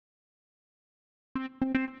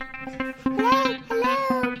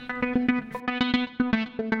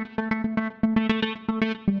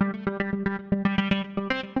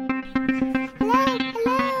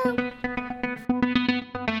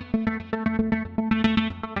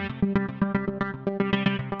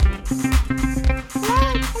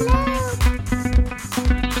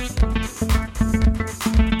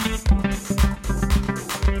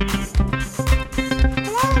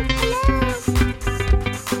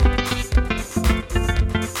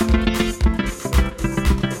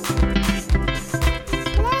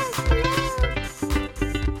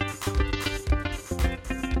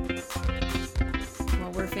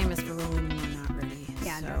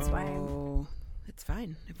It's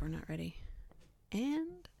fine if we're not ready.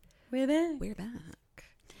 And we're back. We're back.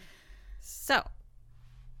 So,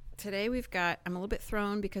 today I'm a little bit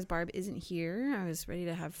thrown because Barb isn't here. I was ready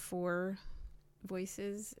to have 4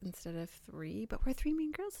 voices instead of 3, but we're 3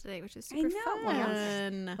 mean girls today, which is super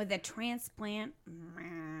fun. With a transplant.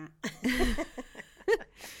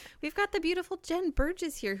 We've got the beautiful Jen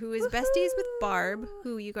Burgess here, who is besties with Barb,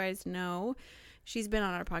 who you guys know. She's been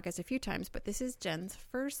on our podcast a few times, but this is Jen's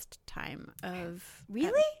first time of...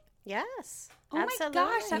 Really? Yes. Oh absolutely. my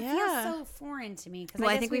gosh, that feels so foreign to me. Well,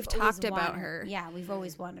 I think we've talked about her. Yeah, we've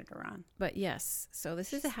always wanted her on. But yes, so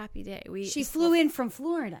this is a happy day. She flew in from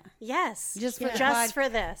Florida. Yes. Just for this. Just for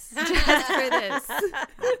this. Not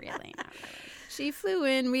really. She flew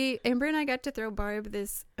in. Amber and I got to throw Barb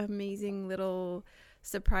this amazing little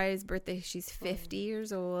surprise birthday. She's 50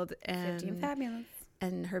 years old. 50 and fabulous.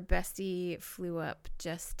 And her bestie flew up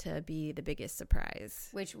just to be the biggest surprise.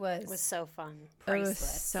 Which was so fun.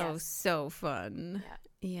 Priceless. It was so fun.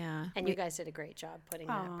 Yeah. And you guys did a great job putting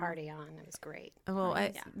that party on. It was great. Well,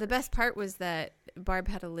 the best part was that Barb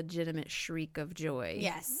had a legitimate shriek of joy.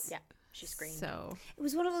 Yes. Yeah. She screamed. So it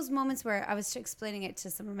was one of those moments where I was explaining it to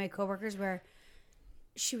some of my coworkers where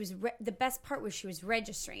she was the best part was she was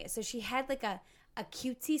registering it. So she had like a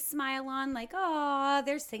cutesy smile on, like, oh,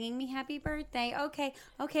 they're singing me happy birthday.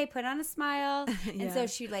 Okay, put on a smile. And so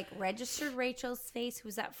she like registered Rachel's face, who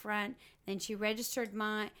was up front. Then she registered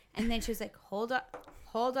mine. And then she was like, hold up,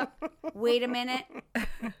 wait a minute.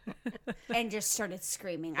 And just started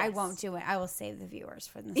screaming. Yes. I won't do it. I will save the viewers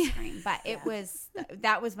from the scream. But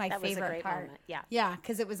that was my favorite part. Moment. Yeah. Yeah,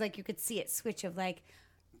 because it was like you could see it switch of like,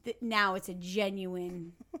 now it's a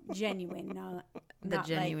genuine, the genuine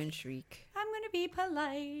like, shriek. I'm going to be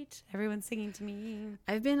polite. Everyone's singing to me.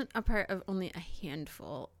 I've been a part of only a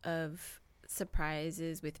handful of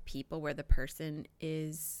surprises with people where the person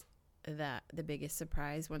is the biggest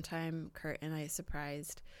surprise. One time, Kurt and I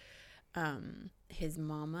surprised his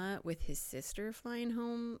mama with his sister flying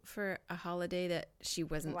home for a holiday that she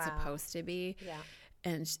wasn't supposed to be. Yeah.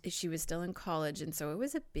 And she was still in college, and so it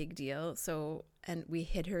was a big deal. So, and we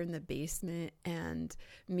hid her in the basement, and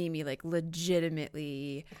Mimi like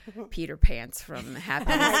legitimately Peter Pants from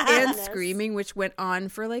happiness and screaming, which went on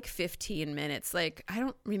for like 15 minutes. Like, I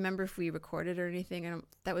don't remember if we recorded or anything.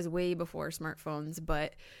 That was way before smartphones,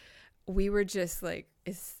 but we were just like,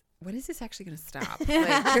 when is this actually going to stop?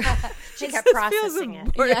 Like, she kept processing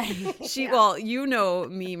it. Yeah. Well, you know,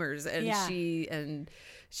 memers, and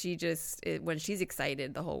she just, when she's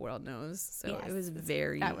excited, the whole world knows. So it was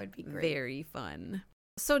that would be great. Very fun.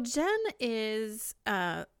 So Jen is,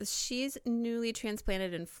 she's newly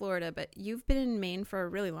transplanted in Florida, but you've been in Maine for a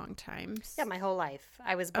really long time. Yeah, my whole life.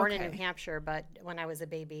 I was born in New Hampshire, but when I was a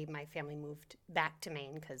baby, my family moved back to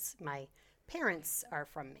Maine because my parents are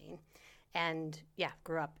from Maine. And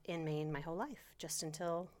grew up in Maine my whole life, just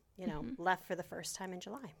until, left for the first time in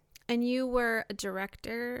July. And you were a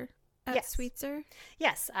director at Sweetser?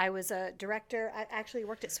 Yes, I was a director. I actually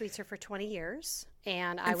worked at Sweetser for 20 years.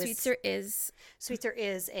 And Sweetser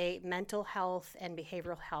is a mental health and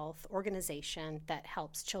behavioral health organization that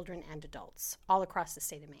helps children and adults all across the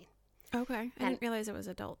state of Maine. Okay. I didn't realize it was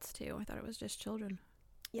adults, too. I thought it was just children.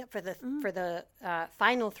 Yeah, for the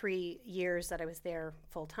final 3 years that I was there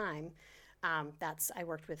full time, I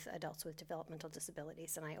worked with adults with developmental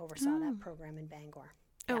disabilities, and I oversaw that program in Bangor.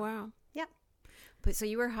 Yeah. Oh wow! Yeah, but so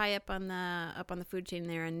you were high up on the food chain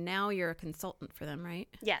there, and now you're a consultant for them, right?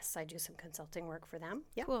 Yes, I do some consulting work for them.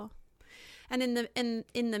 Yeah, cool. And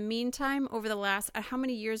in the meantime, over the last, how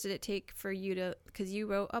many years did it take for you to? Because you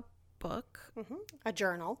wrote a book, a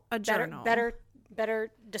journal,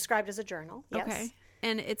 better described as a journal. Yes. Okay,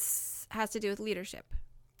 and has to do with leadership.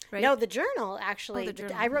 Right? No, the journal actually.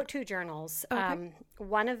 I wrote 2 journals. Okay.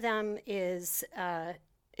 One of them is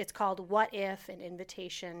it's called "What If: An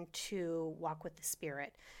Invitation to Walk with the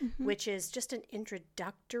Spirit," which is just an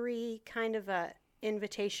introductory kind of a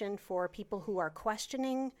invitation for people who are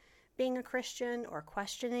questioning being a Christian or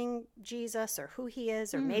questioning Jesus or who he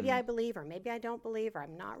is, or maybe I believe, or maybe I don't believe, or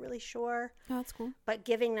I'm not really sure. Oh, that's cool. But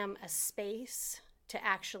giving them a space to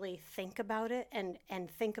actually think about it and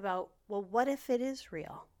think about, well, what if it is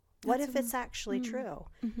real? What if it's actually true?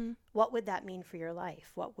 Mm-hmm. What would that mean for your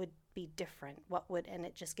life? What would be different? And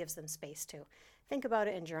it just gives them space to think about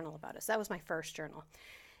it and journal about it. So that was my first journal.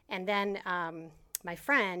 And then my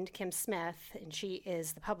friend, Kim Smith, and she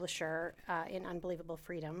is the publisher in Unbelievable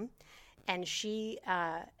Freedom, and she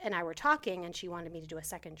and I were talking, and she wanted me to do a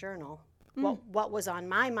second journal. What was on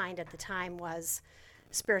my mind at the time was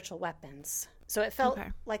spiritual weapons. So it felt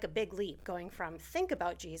Okay. like a big leap going from think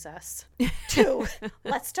about Jesus to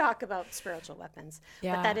let's talk about spiritual weapons.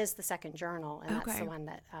 Yeah. But that is the second journal, and that's Okay. the one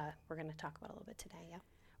that we're going to talk about a little bit today. Yeah.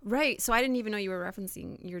 Right. So I didn't even know you were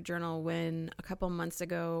referencing your journal when a couple months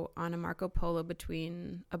ago on a Marco Polo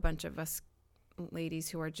between a bunch of us ladies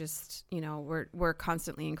who are just, we're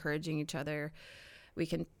constantly encouraging each other. We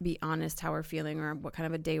can be honest how we're feeling or what kind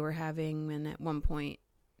of a day we're having. And at one point,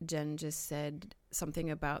 Jen just said something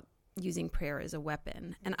about using prayer as a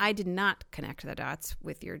weapon. And I did not connect the dots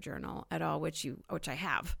with your journal at all, which I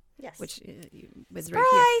have. Yes. Which was right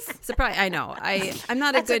here. Surprise! I know. I'm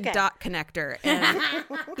not a That's good okay. dot connector, and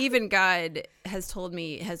even God has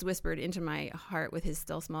whispered into my heart with His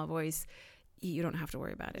still small voice, "You don't have to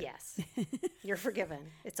worry about it." Yes. You're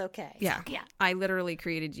forgiven. It's okay. Yeah. Yeah. I literally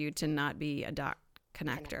created you to not be a dot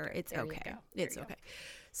connector. It's There you okay. go. There It's you okay.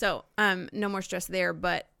 So, no more stress there.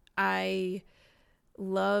 But I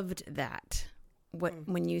loved that.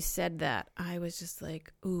 When you said that, I was just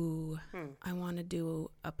like, ooh, I want to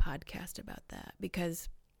do a podcast about that, because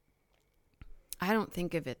I don't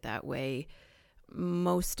think of it that way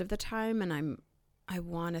most of the time, and I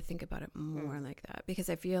want to think about it more like that, because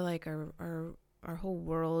I feel like our whole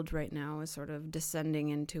world right now is sort of descending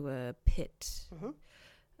into a pit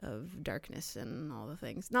of darkness and all the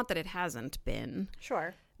things. Not that it hasn't been.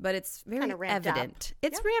 Sure. But it's very Kinda ramped up. evident.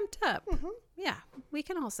 It's ramped up. Yeah, we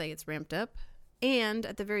can all say it's ramped up. And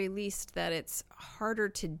at the very least that it's harder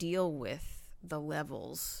to deal with the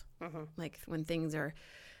levels. Like when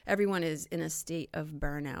everyone is in a state of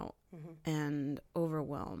burnout and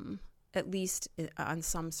overwhelm, at least on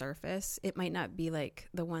some surface. It might not be like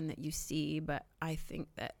the one that you see, but I think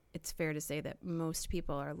that it's fair to say that most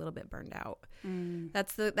people are a little bit burned out.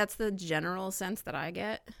 That's the general sense that I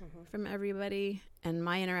get from everybody. And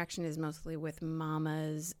my interaction is mostly with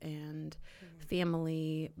mamas and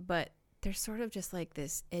family, but there's sort of just like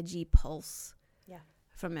this edgy pulse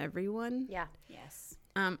from everyone. Yeah. Yes.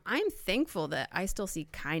 I'm thankful that I still see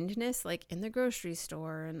kindness, like in the grocery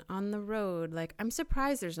store and on the road. Like, I'm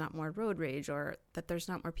surprised there's not more road rage, or that there's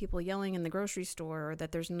not more people yelling in the grocery store, or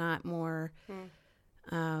that there's not more,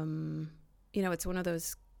 it's one of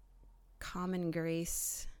those common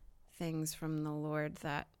grace things from the Lord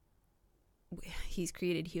that He's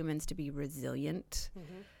created humans to be resilient,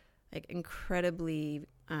 like incredibly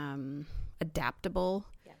adaptable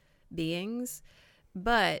beings.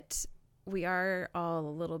 But we are all a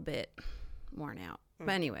little bit worn out.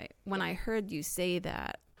 But anyway, when I heard you say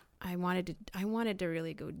that, I wanted to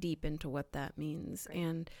really go deep into what that means. Right.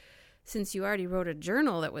 And since you already wrote a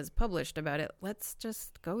journal that was published about it, let's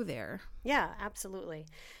just go there. Yeah, absolutely.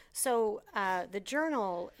 So the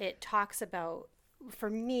journal, it talks about, for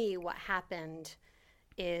me, what happened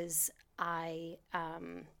is I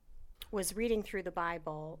was reading through the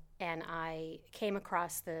Bible, and I came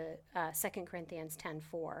across the 2 Corinthians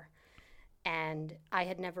 10:4, and I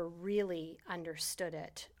had never really understood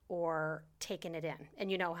it or taken it in.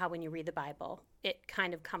 And you know how when you read the Bible, it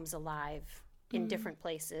kind of comes alive in different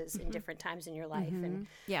places, in different times in your life, and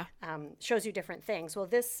shows you different things. Well,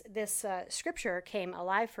 this scripture came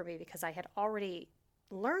alive for me because I had already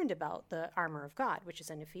learned about the armor of God, which is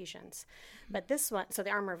in Ephesians. But this one, so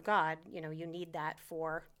the armor of God, you need that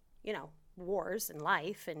for wars and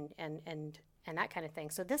life and that kind of thing.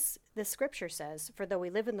 So this scripture says, "For though we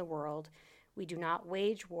live in the world, we do not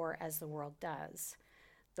wage war as the world does.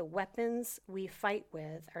 The weapons we fight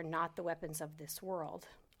with are not the weapons of this world.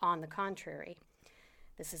 On the contrary,"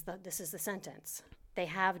 this is the sentence, "they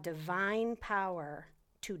have divine power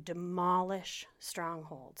to demolish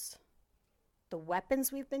strongholds." The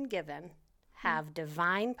weapons we've been given have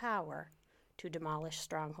divine power to demolish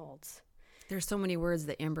strongholds. There's so many words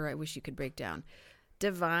that, Amber, I wish you could break down.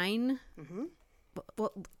 Divine.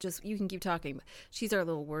 Well, just you can keep talking. She's our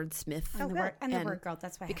little wordsmith. I'm the word girl.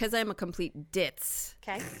 That's why. Because I'm a complete ditz.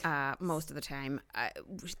 Okay. Most of the time,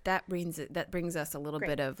 that brings us a little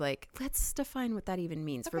bit of like, let's define what that even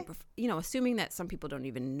means. Okay. For assuming that some people don't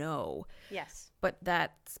even know. Yes. But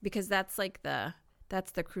that's because that's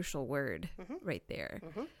the crucial word right there.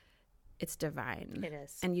 It's divine. It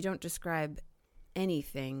is. And you don't describe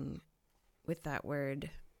anything with that word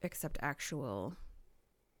except actual.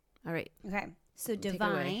 All right. Okay. So Take it away.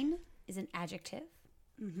 divine is an adjective.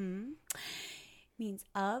 Means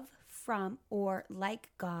of, from, or like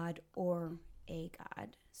God or a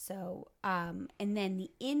God. So, and then the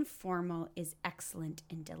informal is excellent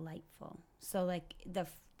and delightful. So like the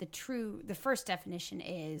first definition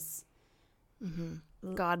is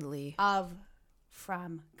Godly. of,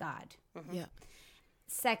 from God. Yeah.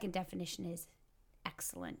 Second definition is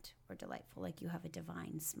excellent or delightful, like you have a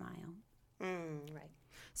divine smile. Right.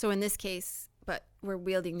 So in this case, but we're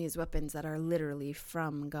wielding these weapons that are literally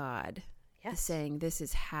from God, saying, this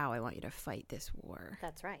is how I want you to fight this war.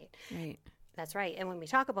 That's right. Right. That's right. And when we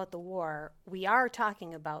talk about the war, we are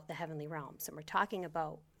talking about the heavenly realms, and we're talking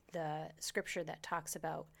about the scripture that talks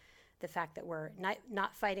about the fact that we're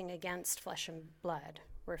not fighting against flesh and blood.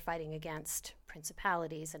 We're fighting against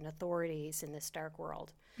principalities and authorities in this dark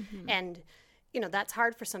world. Mm-hmm. And, that's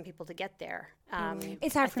hard for some people to get there.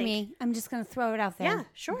 It's hard for me. I'm just going to throw it out there. Yeah,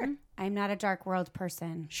 sure. Mm-hmm. I'm not a dark world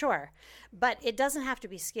person. Sure. But it doesn't have to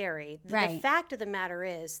be scary. Right. The fact of the matter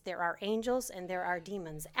is there are angels and there are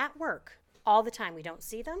demons at work all the time. We don't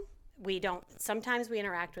see them. Sometimes we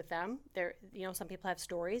interact with them. Some people have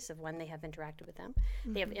stories of when they have interacted with them.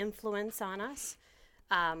 Mm-hmm. They have influence on us.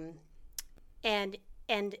 And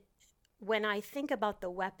when I think about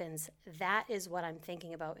the weapons, that is what I'm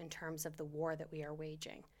thinking about in terms of the war that we are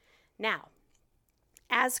waging. Now,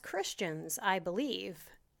 as Christians, I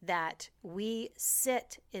believe that we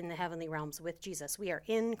sit in the heavenly realms with Jesus. We are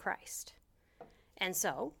in Christ. And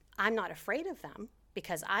so I'm not afraid of them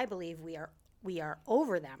because I believe we are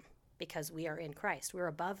over them because we are in Christ. We're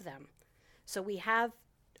above them. So we have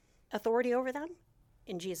authority over them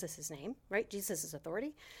in Jesus' name, right? Jesus'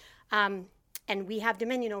 authority. And we have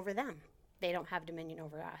dominion over them. They don't have dominion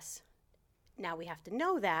over us. Now we have to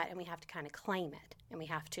know that, and we have to kind of claim it, and we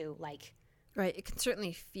have to Right. It can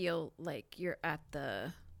certainly feel like you're at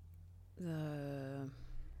the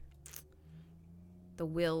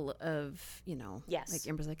will of, Yes. like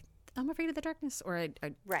Amber's like, I'm afraid of the darkness, or I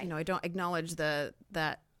right. I don't acknowledge that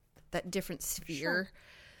different sphere.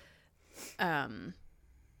 Sure.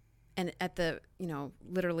 And at the,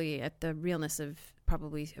 literally at the realness of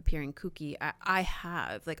probably appearing kooky, I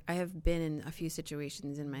have been in a few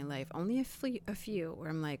situations in my life, only a few, where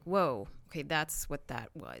I'm like, whoa, okay, that's what that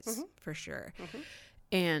was, mm-hmm. for sure. Mm-hmm.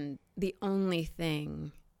 And the only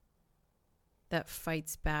thing that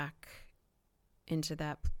fights back into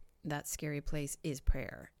that scary place is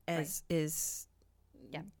prayer,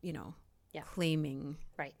 claiming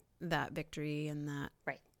right. that victory and that.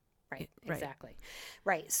 Right, exactly.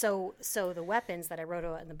 Right. So the weapons that I wrote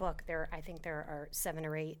about in the book, I think there are 7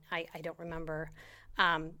 or 8. I don't remember.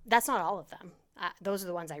 That's not all of them. Those are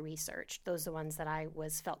the ones I researched. Those are the ones that I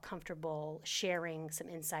felt comfortable sharing some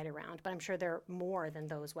insight around. But I'm sure there are more than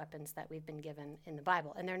those weapons that we've been given in the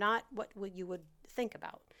Bible. And they're not what you would think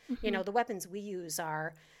about. Mm-hmm. The weapons we use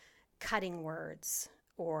are cutting words,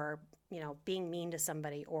 or being mean to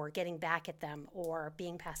somebody, or getting back at them, or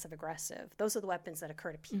being passive aggressive. Those are the weapons that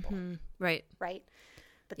occur to people. Mm-hmm. Right.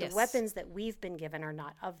 But the weapons that we've been given are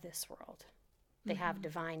not of this world. They mm-hmm. have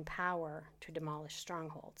divine power to demolish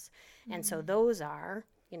strongholds. Mm-hmm. And so those are,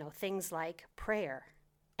 things like prayer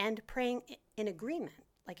and praying in agreement.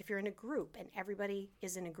 Like if you're in a group and everybody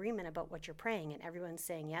is in agreement about what you're praying and everyone's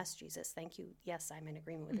saying, yes, Jesus, thank you. Yes, I'm in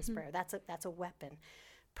agreement with mm-hmm. this prayer. That's a weapon.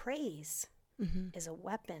 Praise mm-hmm. is a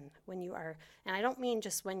weapon when you are, and I don't mean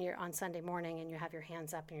just when you're on Sunday morning and you have your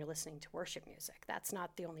hands up and you're listening to worship music. That's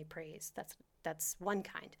not the only praise. That's one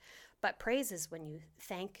kind. But praise is when you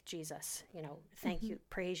thank Jesus, thank mm-hmm. you,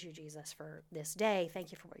 praise you, Jesus, for this day.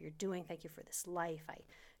 Thank you for what you're doing. Thank you for this life. I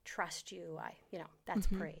trust you. That's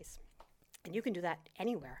mm-hmm. praise. And you can do that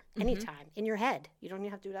anywhere, mm-hmm. anytime, in your head. You don't even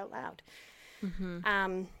have to do it out loud.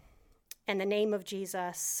 Mm-hmm. And the name of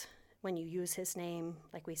Jesus, when you use his name,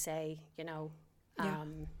 like we say,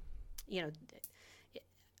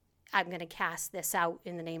 I'm going to cast this out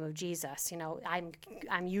in the name of Jesus.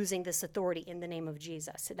 I'm using this authority in the name of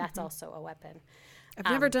Jesus. That's mm-hmm. also a weapon. I've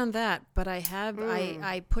never done that, but I have.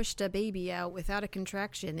 I pushed a baby out without a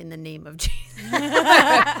contraction in the name of Jesus.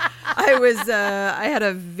 I had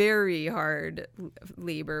a very hard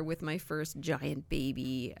labor with my first giant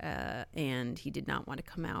baby, and he did not want to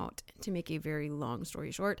come out. To make a very long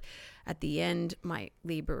story short, at the end, my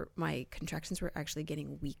contractions were actually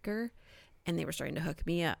getting weaker, and they were starting to hook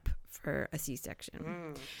me up for a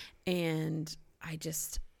C-section. And I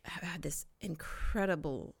just had this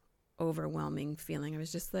incredible, overwhelming feeling. I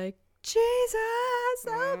was just like, Jesus,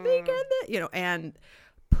 help me get this, and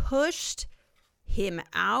pushed him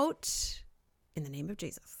out in the name of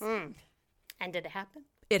Jesus. And did it happen?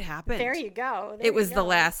 It happened. There you go. It was the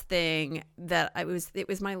last thing that it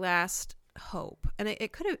was my last hope. And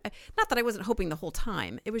it could have, not that I wasn't hoping the whole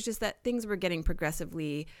time. It was just that things were getting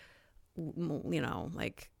progressively,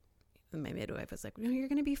 like my midwife was like, no, you're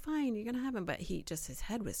going to be fine. You're going to have him. But his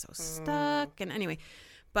head was so stuck. And anyway,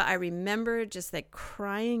 but I remember just like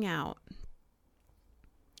crying out.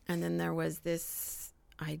 And then there was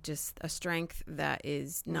a strength that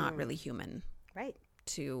is not really human. Right.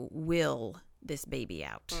 To will this baby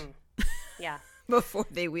out. Yeah. before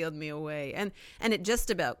they wheeled me away. And it just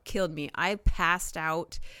about killed me. I passed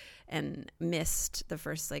out and missed the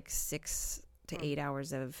first like 6 to 8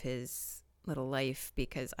 hours of his little life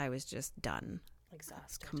because I was just done.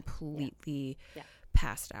 Exhausted. Completely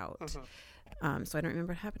passed out. So I don't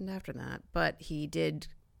remember what happened after that. But he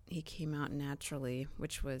came out naturally,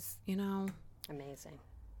 which was, amazing.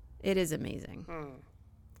 It is amazing.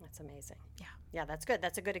 That's amazing. Yeah. Yeah, that's good.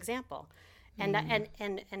 That's a good example. And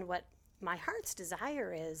and what my heart's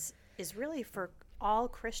desire is really for all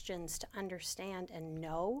Christians to understand and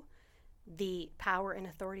know the power and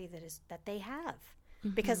authority that they have.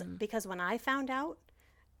 Because when I found out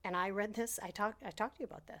and I read this, I talked to you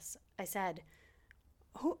about this. I said,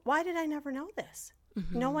 why did I never know this?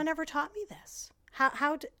 No one ever taught me this.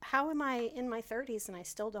 How am I in my 30s and I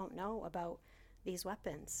still don't know about these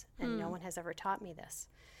weapons, and no one has ever taught me this?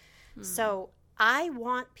 So I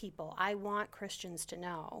want Christians to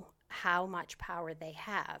know how much power they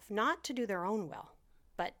have, not to do their own will,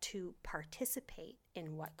 but to participate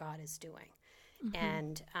in what God is doing.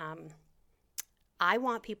 And I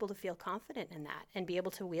want people to feel confident in that and be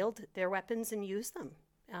able to wield their weapons and use them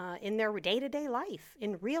in their day-to-day life,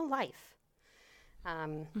 in real life,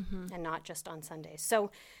 and not just on Sundays. So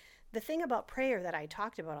the thing about prayer that I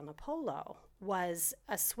talked about on the polo was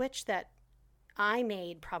a switch that I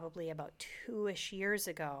made probably about 2-ish years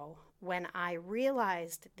ago when I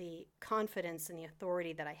realized the confidence and the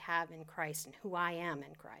authority that I have in Christ and who I am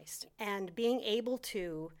in Christ. And being able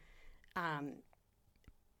to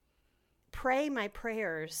pray my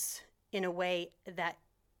prayers in a way that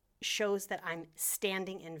shows that I'm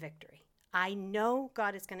standing in victory. I know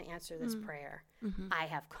God is going to answer this prayer. I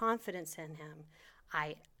have confidence in him.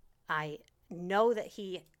 I know that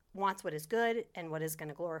he wants what is good and what is going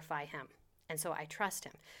to glorify him. And so I trust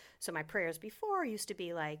him. So my prayers before used to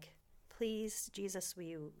be like, please, Jesus, will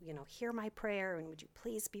you, hear my prayer, and would you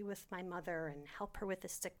please be with my mother and help her with the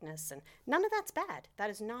sickness? And none of that's bad. That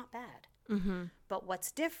is not bad. But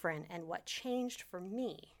what's different and what changed for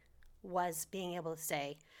me was being able to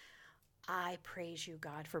say, I praise you,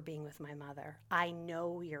 God, for being with my mother. I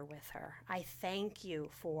know you're with her. I thank you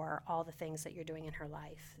for all the things that you're doing in her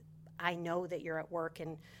life. I know that you're at work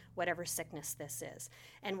in whatever sickness this is.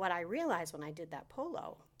 And what I realized when I did that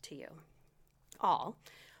polo to you all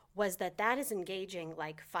was that is engaging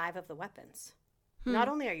like 5 of the weapons. Not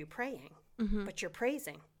only are you praying, but you're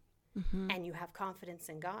praising, and you have confidence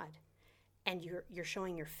in God, and you're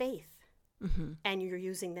showing your faith, and you're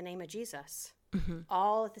using the name of Jesus,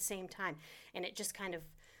 all at the same time. And it just kind of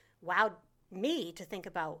wowed me to think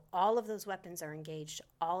about all of those weapons are engaged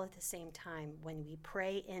all at the same time when we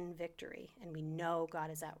pray in victory and we know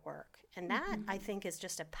God is at work. And that, I think, is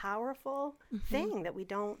just a powerful thing that we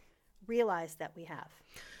don't realize that we have.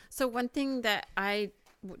 So one thing that I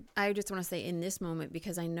just want to say in this moment,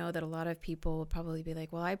 because I know that a lot of people will probably be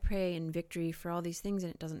like, well, I pray in victory for all these things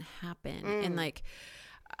and it doesn't happen. And like,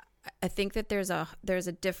 I think that there's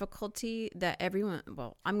a difficulty that everyone,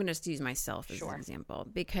 well, I'm going to just use myself as an example,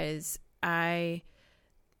 because there's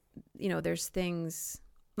things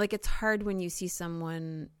like, it's hard when you see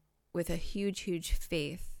someone with a huge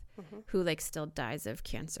faith who like still dies of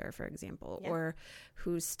cancer, for example, or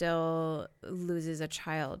who still loses a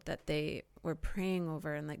child that they were praying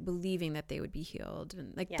over and like believing that they would be healed.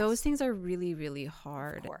 And like those things are really, really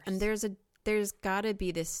hard. And there's gotta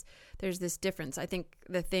be this difference. I think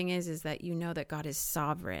the thing is that that God is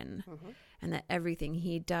sovereign and that everything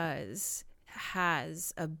he does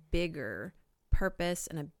has a bigger purpose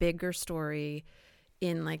and a bigger story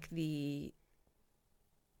in like the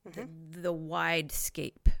wide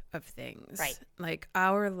scape of things. Right. Like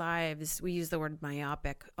our lives, we use the word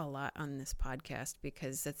myopic a lot on this podcast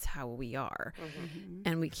because that's how we are.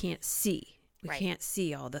 And we can't see. We can't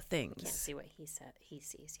see all the things. Can't see what he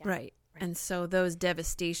sees. Yeah. Right. And so those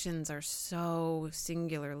devastations are so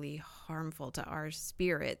singularly harmful to our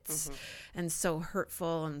spirits and so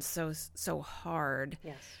hurtful and so hard.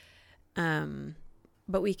 Yes.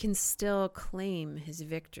 But we can still claim his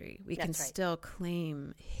victory. We can still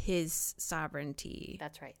claim his sovereignty.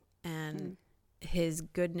 That's right. And his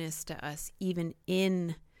goodness to us, even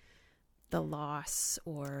in the loss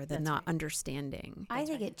or the not understanding. I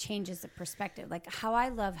think it changes the perspective. Like how I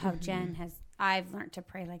love how I've learned to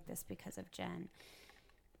pray like this because of Jen.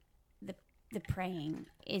 The praying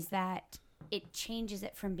is that it changes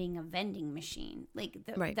it from being a vending machine. Like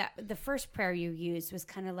the first prayer you used was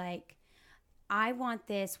kind of like, I want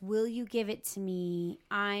this. Will you give it to me?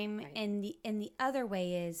 And the other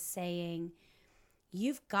way is saying,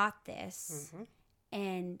 you've got this,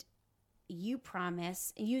 and you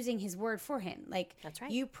promise, using his word for him. Like, That's right.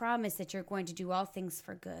 You promise that you're going to do all things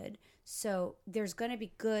for good. So there's going to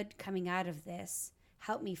be good coming out of this.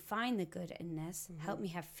 Help me find the good in this. Help me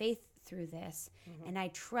have faith through this. And I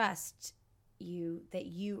trust you that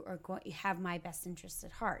you are going to have my best interest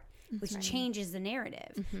at heart, which changes the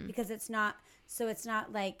narrative because it's not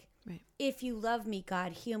like, if you love me,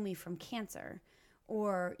 God, heal me from cancer.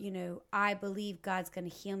 Or, I believe God's going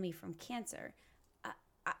to heal me from cancer.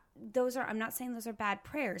 I'm not saying those are bad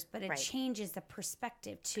prayers, but it changes the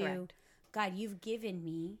perspective to, Correct. God, you've given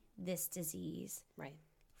me this disease Right.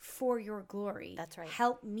 for your glory. That's right.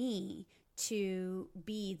 Help me to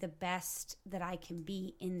be the best that I can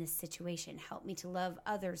be in this situation. Help me to love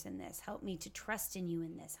others in this. Help me to trust in you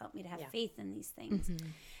in this. Help me to have faith in these things.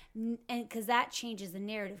 And because that changes the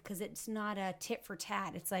narrative, because it's not a tit for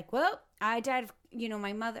tat. It's like, well, I died of,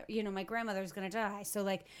 my mother, my grandmother's going to die. So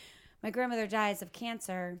like my grandmother dies of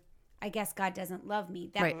cancer. I guess God doesn't love me.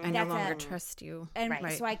 I no longer trust you. And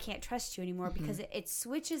so I can't trust you anymore because it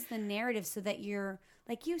switches the narrative so that you're,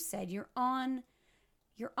 like you said, you're on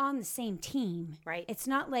the same team. Right. It's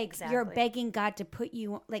not like you're begging God to put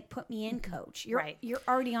me in, coach. You're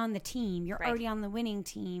already on the team. You're already on the winning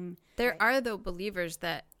team. There are though believers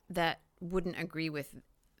that wouldn't agree with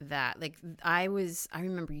that. Like I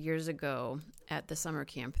remember years ago at the summer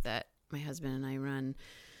camp that my husband and I run,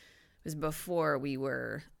 it was before we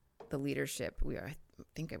were the leadership. I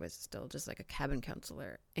think I was still just like a cabin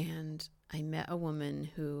counselor. And I met a woman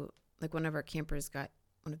who, like, one of the campers got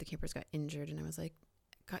injured. And I was like,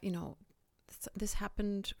 God, this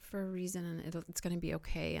happened for a reason and it's going to be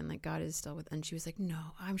okay. And like, God is still with, and she was like, no,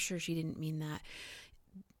 I'm sure she didn't mean that.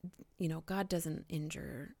 God doesn't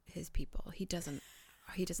injure his people. He doesn't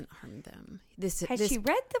harm them. Has she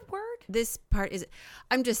read the word? This part is,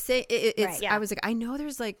 I'm just saying it's, I was like, I know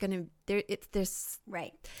there's like there's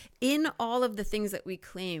in all of the things that we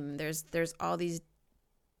claim, there's all these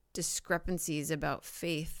discrepancies about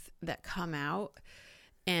faith that come out,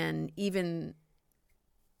 and even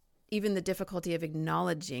the difficulty of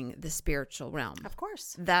acknowledging the spiritual realm. Of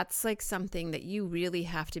course. That's like something that you really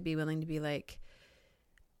have to be willing to be like,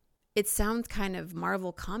 it sounds kind of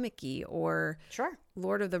Marvel comic-y or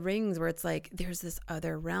Lord of the Rings, where it's like there's this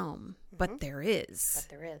other realm, but there is.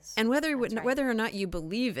 And whether or not you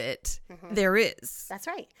believe it, there is. That's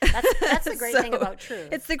right. That's the great thing about truth.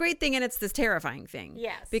 It's the great thing, and it's this terrifying thing.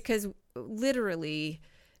 Yes. Because literally,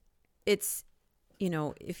 it's,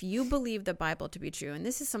 if you believe the Bible to be true, and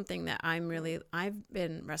this is something that I've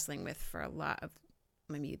been wrestling with for a lot of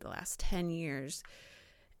maybe the last 10 years,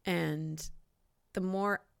 and the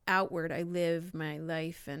more outward I live my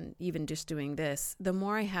life, and even just doing this, the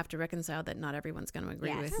more I have to reconcile that not everyone's going to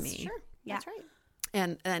agree with me. Sure. Yeah. That's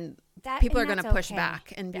right. And people are going to push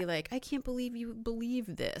back and be like, I can't believe you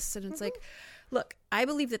believe this. And it's like, look, I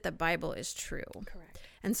believe that the Bible is true. Correct.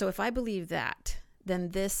 And so if I believe that, then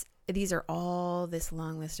these are all this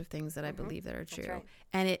long list of things that I believe that are true. Right.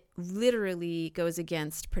 And it literally goes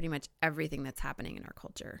against pretty much everything that's happening in our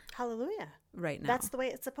culture. Hallelujah. Right now. That's the way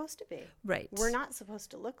it's supposed to be. Right. We're not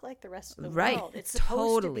supposed to look like the rest of the world. It's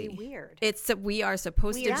supposed to be weird. We are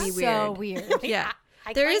supposed to be weird. So weird. Yeah.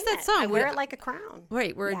 I there is that song. I wear it like a crown.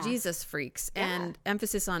 Right. We're Jesus freaks, and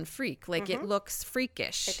emphasis on freak. Like it looks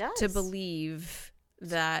freakish to believe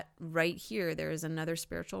that right here there is another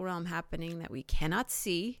spiritual realm happening that we cannot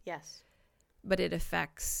see. Yes. But it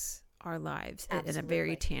affects our lives in a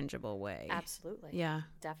very tangible way. Absolutely. Yeah.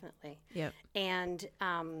 Definitely. Yep. And,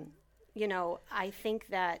 I think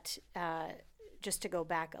that just to go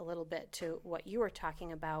back a little bit to what you were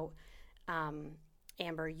talking about,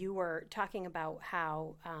 Amber, you were talking about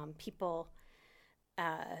how people,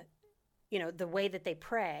 the way that they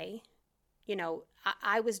pray,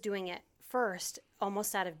 I was doing it first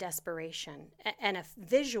almost out of desperation, and a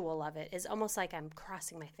visual of it is almost like I'm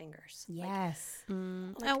crossing my fingers. Yes.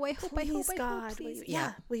 I hope, God, please.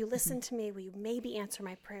 Will you listen to me? Will you maybe answer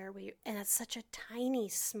my prayer? And it's such a tiny,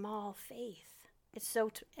 small faith. It's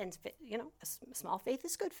so, a small faith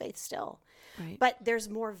is good faith still. Right. But there's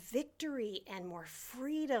more victory and more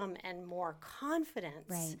freedom and more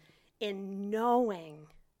confidence in knowing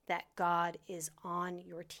that God is on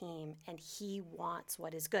your team and he wants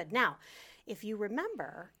what is good. Now, if you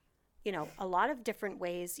remember, a lot of different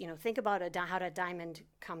ways, think about how a diamond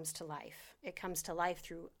comes to life. It comes to life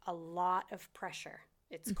through a lot of pressure.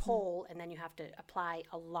 It's coal, and then you have to apply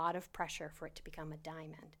a lot of pressure for it to become a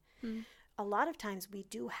diamond. A lot of times we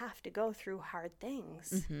do have to go through hard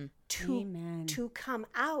things to come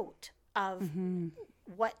out of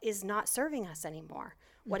what is not serving us anymore,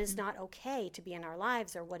 what is not okay to be in our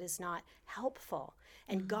lives, or what is not helpful.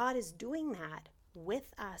 And God is doing that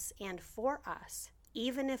with us and for us,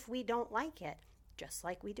 even if we don't like it, just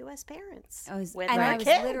like we do as parents. I was with our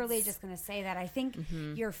kids. literally just going to say that. I think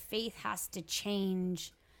your faith has to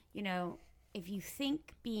change. You know, if you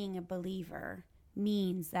think being a believer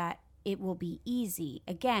means that it will be easy,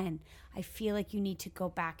 again, I feel like you need to go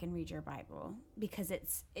back and read your Bible, because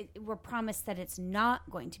we're promised that it's not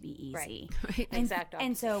going to be easy. Right.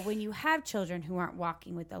 And so when you have children who aren't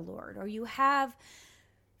walking with the Lord, or you have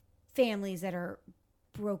families that are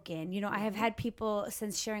broken, you know, I have had people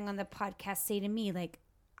since sharing on the podcast say to me, like,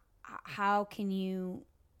 how can you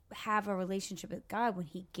have a relationship with God when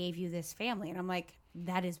he gave you this family? And I'm like,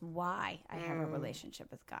 that is why I have a relationship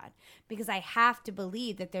with God, because I have to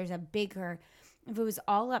believe that there's a bigger, if it was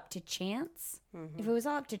all up to chance, if it was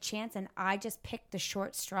all up to chance and I just picked the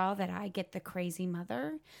short straw that I get the crazy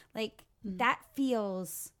mother, like that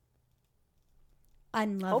feels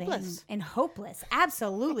unloving and hopeless.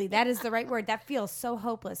 Absolutely. That is the right word. That feels so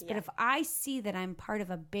hopeless. But if I see that I'm part of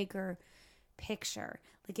a bigger picture,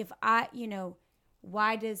 like if I,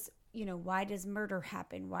 why does murder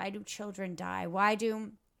happen? Why do children die? Why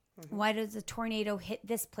does a tornado hit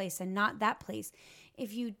this place and not that place?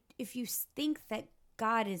 If you think that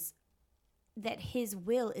that his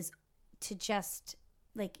will is to just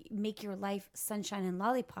like make your life sunshine and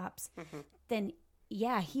lollipops, then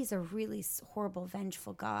yeah, he's a really horrible,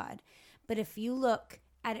 vengeful God. But if you look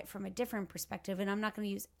at it from a different perspective, and I'm not going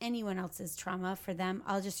to use anyone else's trauma for them,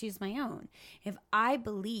 I'll just use my own. If I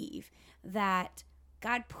believe that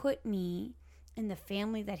God put me in the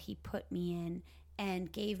family that he put me in and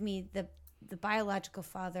gave me the biological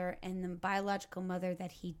father and the biological mother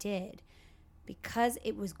that he did, because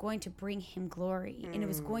it was going to bring him glory and it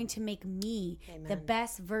was going to make me the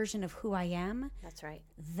best version of who I am. That's right.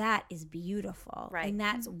 That is beautiful. Right. And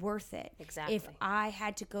that's worth it. Exactly. If I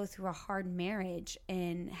had to go through a hard marriage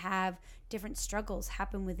and have different struggles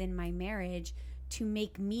happen within my marriage to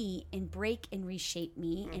make me and break and reshape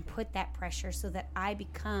me and put that pressure so that I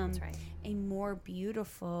become a more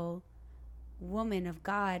beautiful woman of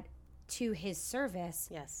God to his service,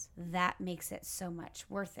 that makes it so much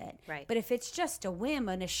worth it. Right. But if it's just a whim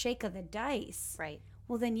and a shake of the dice,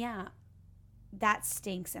 well then that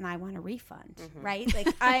stinks and I want a refund, right?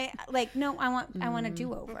 Like I want a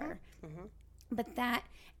do-over. But that,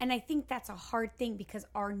 and I think that's a hard thing because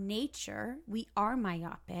our nature, we are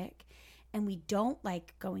myopic and we don't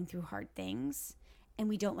like going through hard things, and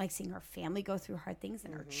we don't like seeing our family go through hard things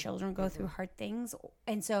and our children go through hard things.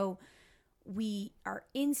 And so our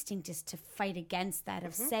instinct is to fight against that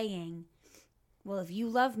of saying, well, if you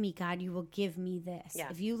love me, God, you will give me this. Yeah.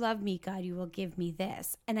 If you love me, God, you will give me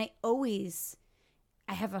this. And I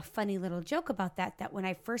have a funny little joke about that when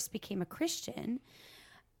I first became a Christian,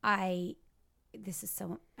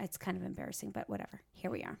 it's kind of embarrassing, but whatever. Here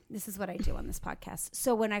we are. This is what I do on this podcast.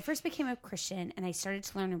 So when I first became a Christian and I started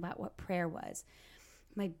to learn about what prayer was,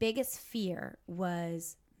 my biggest fear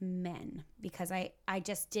was men, because I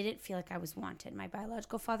just didn't feel like I was wanted. My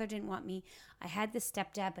biological father didn't want me. I had this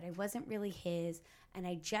stepdad, but I wasn't really his, and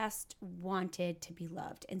I just wanted to be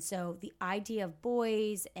loved. And so the idea of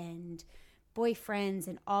boys and boyfriends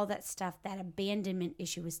and all that stuff, that abandonment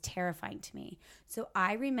issue was terrifying to me. So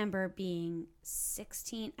I remember being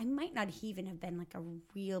 16. I might not even have been like a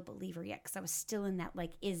real believer yet, because I was still in that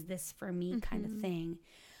like, is this for me kind of thing.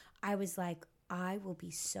 I was like, I will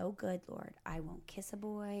be so good, Lord. I won't kiss a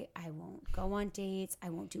boy. I won't go on dates. I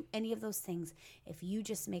won't do any of those things if you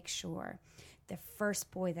just make sure the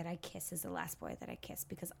first boy that I kiss is the last boy that I kiss,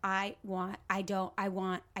 because I don't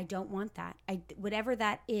want that. Whatever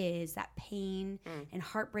that is, that pain and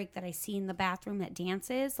heartbreak that I see in the bathroom that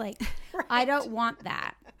dances, like I don't want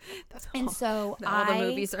that. That's all the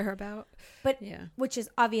movies are about. But which is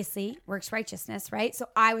obviously works righteousness, right? So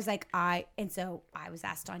I was like, I was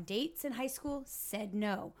asked on dates in high school, said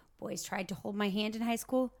no. Boys tried to hold my hand in high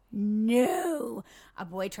school. No. A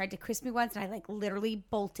boy tried to kiss me once and I like literally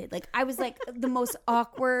bolted. Like I was like the most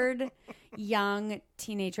awkward young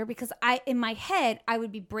teenager, because in my head, I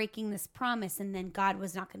would be breaking this promise and then God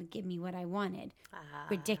was not going to give me what I wanted.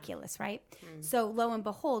 Ridiculous, right? So lo and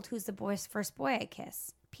behold, who's the first boy I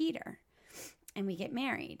kiss? Peter. And we get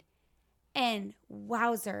married. And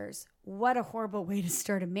wowzers, what a horrible way to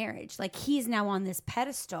start a marriage. Like he's now on this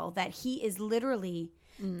pedestal that he is literally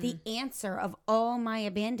the answer of all my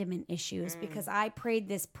abandonment issues, because I prayed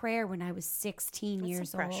this prayer when I was 16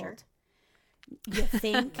 years old. You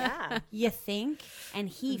think? You think? And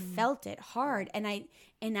he felt it hard. And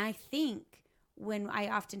I think when I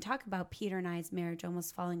often talk about Peter and I's marriage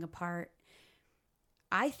almost falling apart,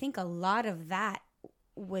 I think a lot of that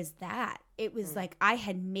was that. It was like I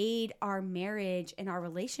had made our marriage and our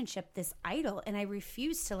relationship this idol, and I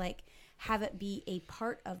refused to like have it be a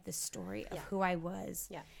part of the story of who I was.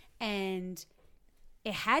 Yeah. And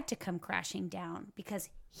it had to come crashing down because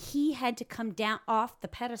he had to come down off the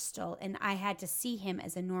pedestal, and I had to see him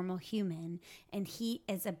as a normal human and he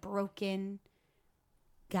as a broken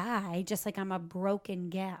guy, just like I'm a broken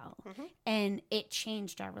gal. And it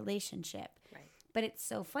changed our relationship. Right. But it's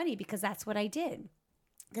so funny because that's what I did.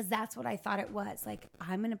 Because that's what I thought it was. Like,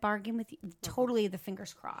 I'm going to bargain with you. Totally the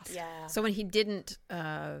fingers crossed. Yeah. So when he didn't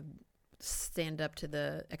stand up to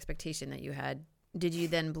the expectation that you had, did you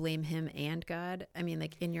then blame him and God? I mean,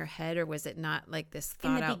 like in your head, or was it not like this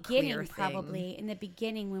thought out clear thing? In the beginning, probably. In the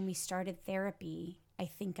beginning, when we started therapy, I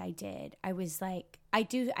think I did. I was like, I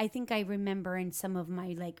think I remember in some of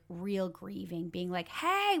my like real grieving being like,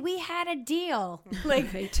 hey, we had a deal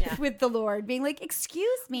like with the Lord, being like,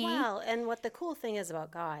 excuse me. Well, and what the cool thing is about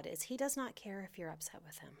God is he does not care if you're upset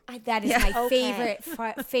with him. That is my favorite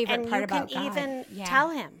and part about God. And you can even tell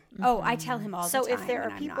him. Oh, I tell him all the time. So if there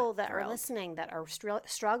are people that are listening that are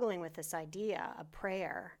struggling with this idea of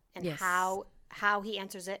prayer and how he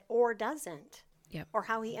answers it or doesn't, or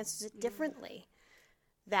how he answers it differently,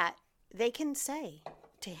 that they can say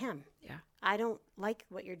to him, I don't like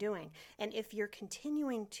what you're doing. And if you're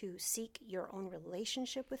continuing to seek your own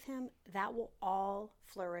relationship with him, that will all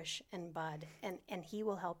flourish and bud, and he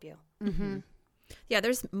will help you. Mm-hmm. Yeah,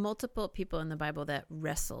 there's multiple people in the Bible that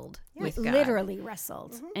wrestled with God. Literally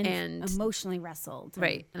wrestled and emotionally wrestled.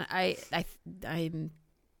 Right. And I'm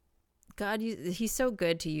God, he's so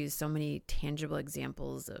good to use so many tangible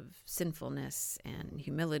examples of sinfulness and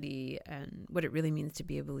humility and what it really means to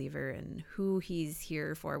be a believer and who he's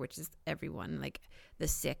here for, which is everyone, like the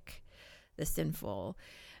sick, the sinful.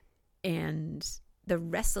 And the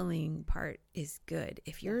wrestling part is good.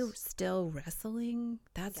 If you're still wrestling,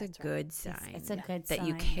 that's a good sign. It's a good sign. That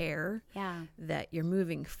you care, that you're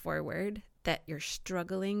moving forward, that you're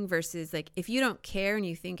struggling, versus like if you don't care and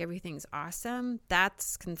you think everything's awesome,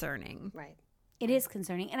 that's concerning. Right. It is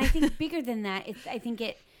concerning. And I think bigger than that, I think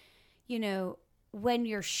it, when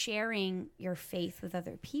you're sharing your faith with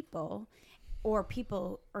other people or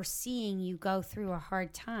people are seeing you go through a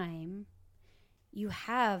hard time, you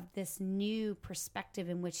have this new perspective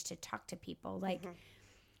in which to talk to people. Like,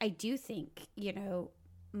 I do think,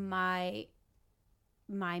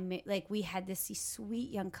 like we had this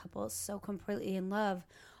sweet young couple, so completely in love,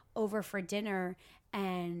 over for dinner,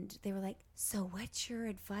 and they were like, so what's your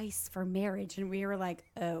advice for marriage? And we were like,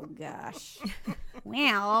 oh gosh,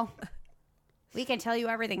 well, we can tell you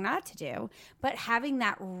everything not to do, but having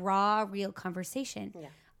that raw, real conversation.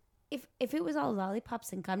 If it was all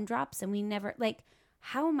lollipops and gumdrops and we never, like,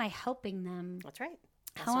 how am I helping them? That's right.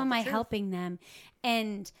 How am I helping them?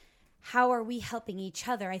 And how are we helping each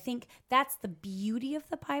other? I think that's the beauty of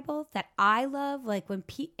the Bible that I love. Like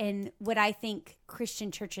and what I think Christian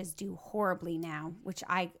churches do horribly now, which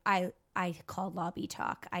I call lobby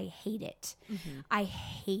talk. I hate it. I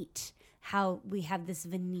hate how we have this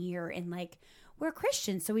veneer and like, we're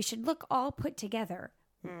Christians, so we should look all put together.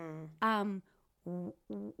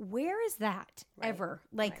 Where is that ever?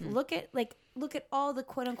 Like, look at all the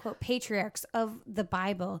quote unquote patriarchs of the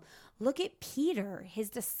Bible. Look at Peter, his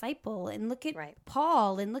disciple, and look at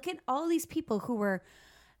Paul, and look at all these people who were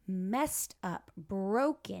messed up,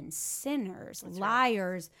 broken, sinners,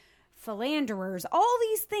 liars, philanderers, all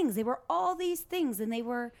these things. They were all these things, and they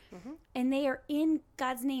were, and they are in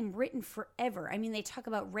God's name written forever. I mean, they talk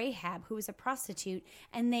about Rahab, who was a prostitute,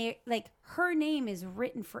 and her name is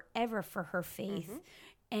written forever for her faith.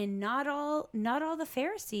 And not all the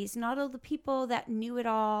Pharisees, not all the people that knew it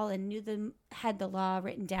all and had the law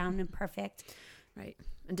written down and perfect. Right.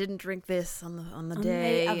 And didn't drink this on the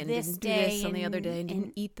day, and didn't do this on the other day, and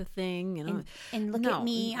didn't eat the thing. And look at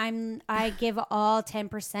me, I give all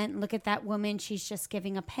 10%. Look at that woman, she's just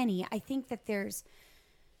giving a penny. I think that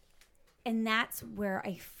and that's where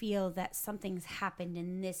I feel that something's happened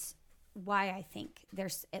in this. Why I think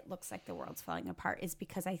it looks like the world's falling apart is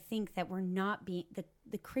because I think that we're not being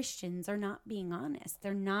the Christians are not being honest.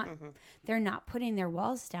 They're not putting their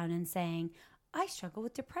walls down and saying, I struggle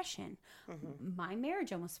with depression. My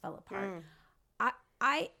marriage almost fell apart.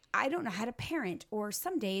 I don't know how to parent, or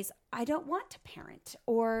some days I don't want to parent,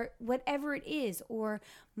 or whatever it is, or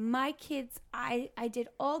my kids, I did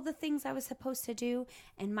all the things I was supposed to do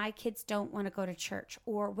and my kids don't want to go to church,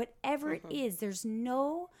 or whatever it is. There's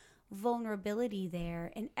no vulnerability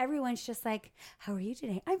there, and everyone's just like, how are you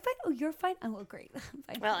today? I'm fine. Oh, you're fine. Oh, well, great. I'm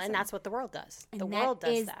fine. Well, and that's what the world does. The world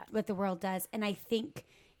does that. What the world does, and I think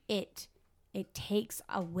it it takes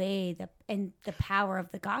away the power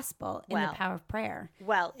of the gospel and the power of prayer.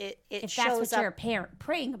 Well, it if shows that's what you're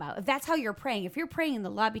praying about, if that's how you're praying, if you're praying in the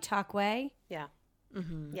lobby talk way, yeah,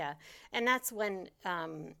 yeah, and that's when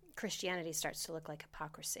Christianity starts to look like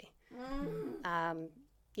hypocrisy.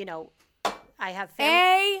 You know, I have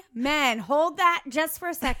family. Amen. Hold that just for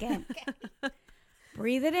a second.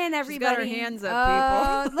 Breathe it in, everybody. She's got her hands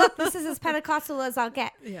up, people. Look, this is as Pentecostal as I'll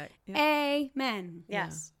get. Yeah. Amen.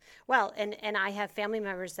 Yes. Yeah. Well, and I have family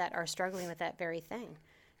members that are struggling with that very thing.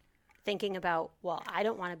 Thinking about, well, I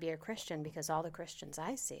don't want to be a Christian because all the Christians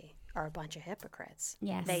I see are a bunch of hypocrites.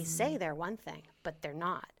 Yes. They say they're one thing, but they're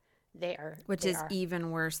not. Which is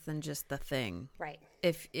even worse than just the thing. Right.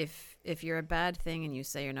 If you're a bad thing and you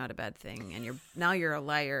say you're not a bad thing and you're a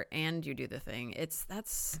liar and you do the thing,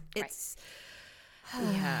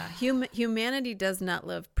 yeah. Humanity does not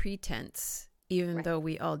love pretense, even though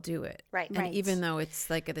we all do it. Right. And even though it's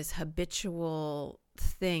like this habitual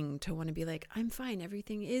thing to want to be like, I'm fine,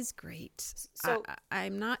 everything is great. So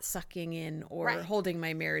I'm not sucking in or holding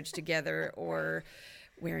my marriage together or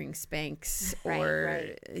wearing Spanx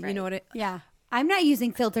or you know what? Yeah. I'm not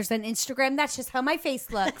using filters on Instagram. That's just how my face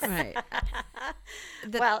looks. Right.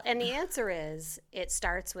 Well, and the answer is it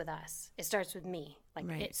starts with us. It starts with me. For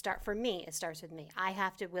me, it starts with me. I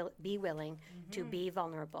have to be willing to be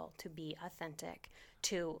vulnerable, to be authentic,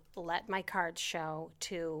 to let my cards show,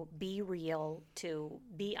 to be real, to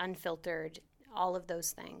be unfiltered, all of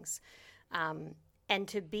those things. And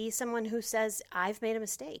to be someone who says, I've made a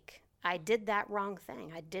mistake. I did that wrong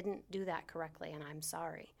thing. I didn't do that correctly, and I'm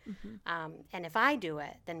sorry. And if I do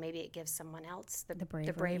it, then maybe it gives someone else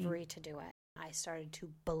the bravery to do it. I started to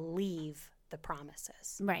believe the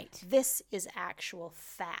promises. Right. This is actual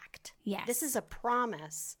fact. Yes. This is a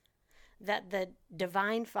promise that the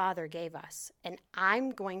Divine Father gave us, and I'm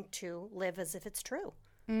going to live as if it's true.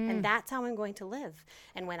 And that's how I'm going to live.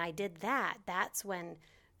 And when I did that, that's when,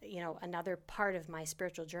 another part of my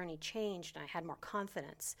spiritual journey changed, and I had more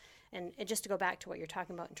confidence. And just to go back to what you're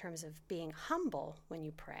talking about in terms of being humble when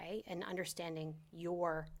you pray and understanding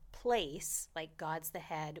your place, like God's the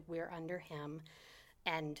head, we're under him,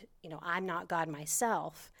 and, I'm not God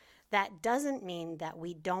myself, that doesn't mean that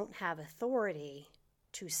we don't have authority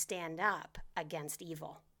to stand up against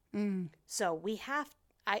evil. So we have,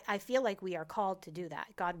 I feel like we are called to do that.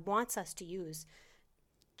 God wants us to use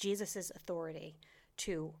Jesus's authority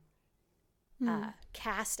to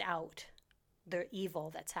cast out the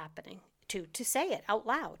evil that's happening, to say it out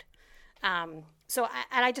loud. So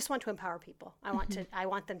I just want to empower people. I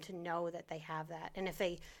want them to know that they have that. And if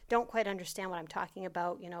they don't quite understand what I'm talking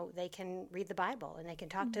about, they can read the Bible and they can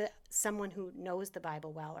talk to someone who knows the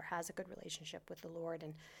Bible well or has a good relationship with the Lord.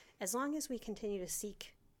 And as long as we continue to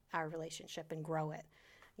seek our relationship and grow it,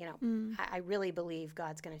 I really believe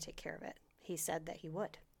God's going to take care of it. He said that he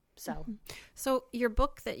would. So your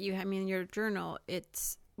book that you have, your journal,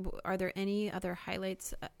 are there any other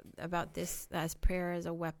highlights about this as prayer as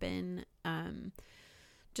a weapon?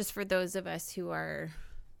 Just for those of us who are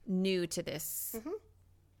new to this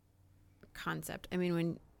concept.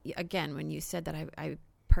 When you said that, I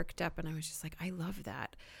perked up and I was just like, I love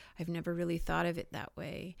that. I've never really thought of it that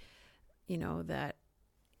way. That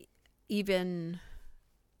even,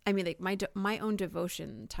 my own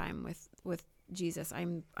devotion time with Jesus,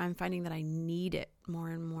 I'm finding that I need it more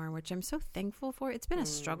and more, which I'm so thankful for. It's been a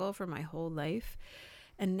struggle for my whole life.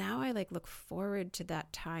 And now I look forward to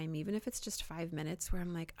that time, even if it's just 5 minutes where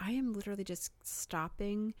I'm like, I am literally just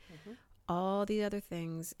stopping all the other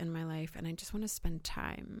things in my life. And I just want to spend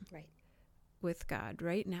time with God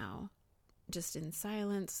right now, just in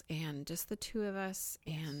silence and just the two of us.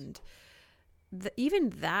 And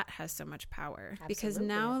even that has so much power. Absolutely, because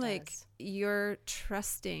now you're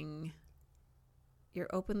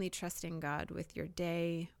openly trusting God with your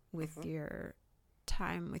day, with your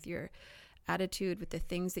time, with your attitude, with the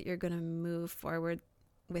things that you're going to move forward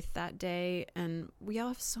with that day. And we all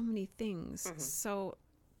have so many things. So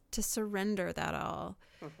to surrender that all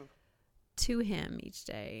to him each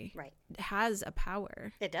day has a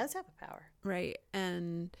power. It does have a power. Right.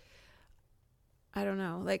 And I don't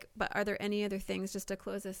know, but are there any other things just to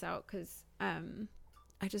close this out? Because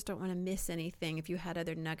I just don't want to miss anything. If you had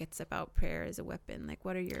other nuggets about prayer as a weapon,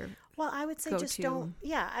 what are your I would say just don't.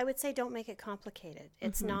 Yeah, I would say don't make it complicated.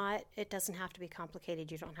 It's not. It doesn't have to be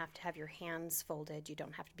complicated. You don't have to have your hands folded. You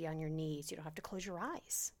don't have to be on your knees. You don't have to close your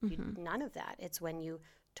eyes. None of that. It's when you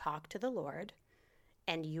talk to the Lord,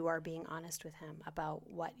 and you are being honest with him about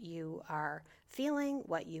what you are feeling,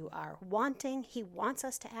 what you are wanting. He wants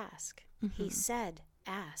us to ask. He said,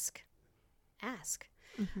 "Ask, ask."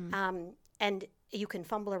 And you can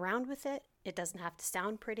fumble around with it. It doesn't have to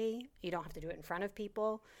sound pretty. You don't have to do it in front of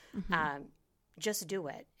people. Just do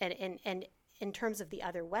it. And in terms of the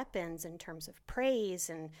other weapons, in terms of praise,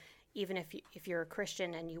 and even if you're a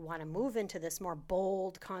Christian and you want to move into this more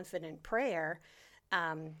bold, confident prayer,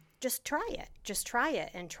 just try it. Just try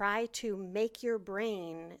it and try to make your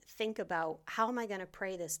brain think about, how am I going to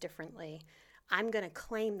pray this differently? I'm going to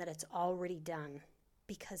claim that it's already done,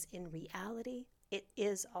 because in reality, it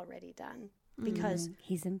is already done. Because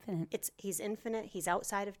he's infinite. He's infinite. He's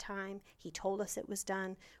outside of time. He told us it was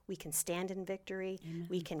done. We can stand in victory. Amen.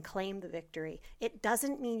 We can claim the victory. It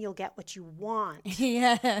doesn't mean you'll get what you want.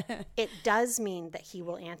 Yeah. It does mean that he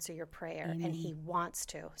will answer your prayer, and he wants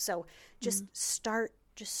to. So just start.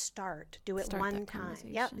 Just start. Do it one time.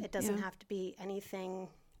 Yep. It doesn't have to be anything.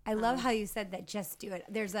 I love how you said that. Just do it.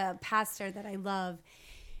 There's a pastor that I love,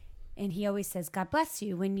 and he always says, God bless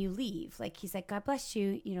you when you leave. Like, he's like, God bless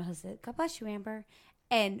you. You know, he'll say, God bless you, Amber.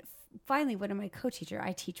 And finally, one of my co-teachers,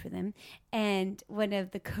 I teach with him, and one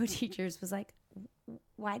of the co-teachers was like,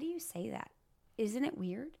 why do you say that? Isn't it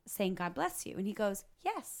weird saying God bless you? And he goes,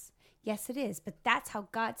 yes, it is. But that's how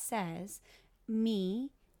God says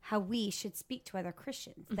how we should speak to other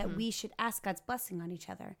Christians, that we should ask God's blessing on each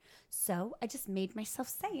other. So I just made myself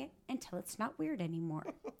say it until it's not weird anymore.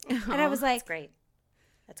 And I was like, that's great.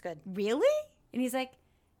 That's good. Really? And he's like,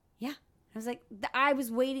 yeah. I was like, I was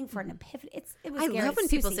waiting for an epiphany. It was. I love when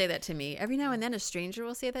people say that to me. Every now and then a stranger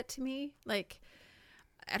will say that to me. Like,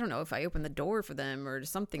 I don't know if I open the door for them or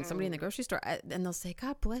something, somebody in the grocery store, and they'll say,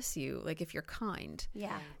 God bless you, like if you're kind.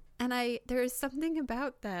 Yeah. And there is something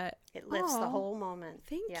about that. It lifts the whole moment.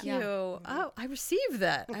 Thank you. Yeah. Oh, I received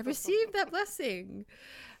that. I received that blessing.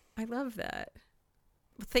 I love that.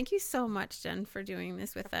 Well, thank you so much, Jen, for doing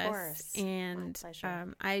this with us. Of course. And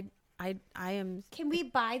I am. Can we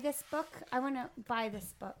buy this book? I want to buy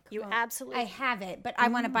this book. You absolutely. I have it, but I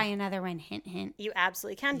want to buy another one. Hint, hint. You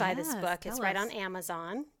absolutely can buy this book. It's right on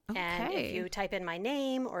Amazon. Okay. And if you type in my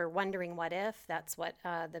name or Wondering What If, that's what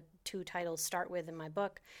the 2 titles start with in my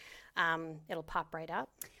book. It'll pop right up.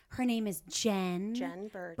 Her name is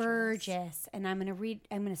Jen Burgess. And I'm going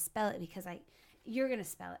to spell it because you're going to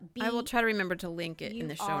spell it. I will try to remember to link it in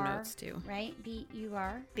the show notes too. Right?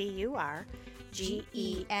 B-U-R? B-U-R-G-E-S-S.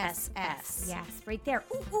 Yes, right there.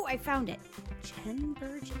 Ooh, I found it. Jen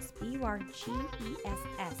Burgess.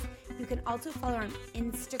 B-U-R-G-E-S-S. You can also follow her on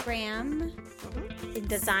Instagram.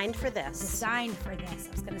 Designed for this. Designed for this.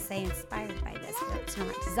 I was going to say inspired by this, but it's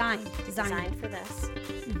not. Designed for this.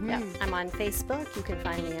 Yep. I'm on Facebook. You can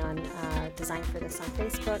find me on Designed for This on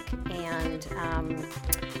Facebook. And,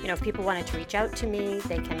 if people wanted to reach out to me,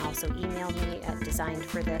 they can also email me at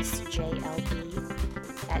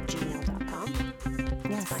designedforthisjlb@gmail.com.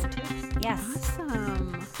 Yes. That's fine too. Yes.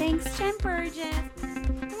 Awesome. Thanks, Jen Burgess.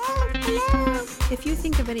 Hello. If you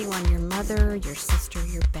think of anyone, your mother, your sister,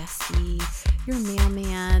 your bestie, your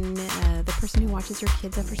mailman, the person who watches your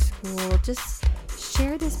kids after school, just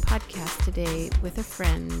share this podcast today with a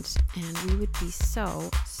friend, and we would be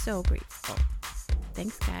so, so grateful.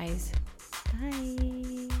 Thanks, guys. Bye.